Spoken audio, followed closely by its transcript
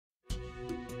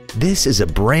This is a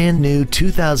brand new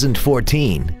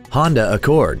 2014 Honda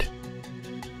Accord.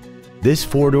 This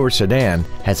four-door sedan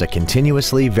has a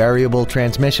continuously variable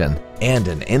transmission and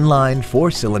an inline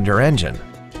four-cylinder engine.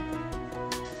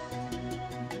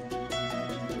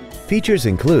 Features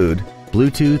include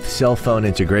Bluetooth cell phone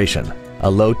integration, a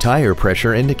low tire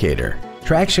pressure indicator,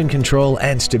 traction control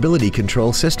and stability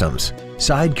control systems,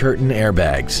 side curtain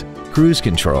airbags, cruise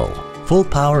control, full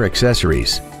power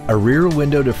accessories, a rear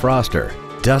window defroster,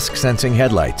 dusk sensing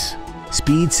headlights,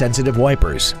 speed sensitive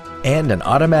wipers, and an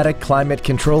automatic climate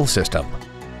control system.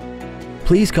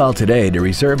 Please call today to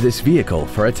reserve this vehicle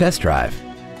for a test drive.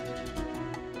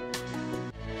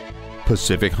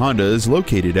 Pacific Honda is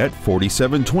located at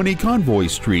 4720 Convoy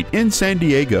Street in San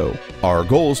Diego. Our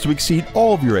goal is to exceed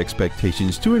all of your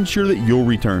expectations to ensure that you'll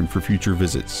return for future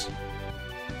visits.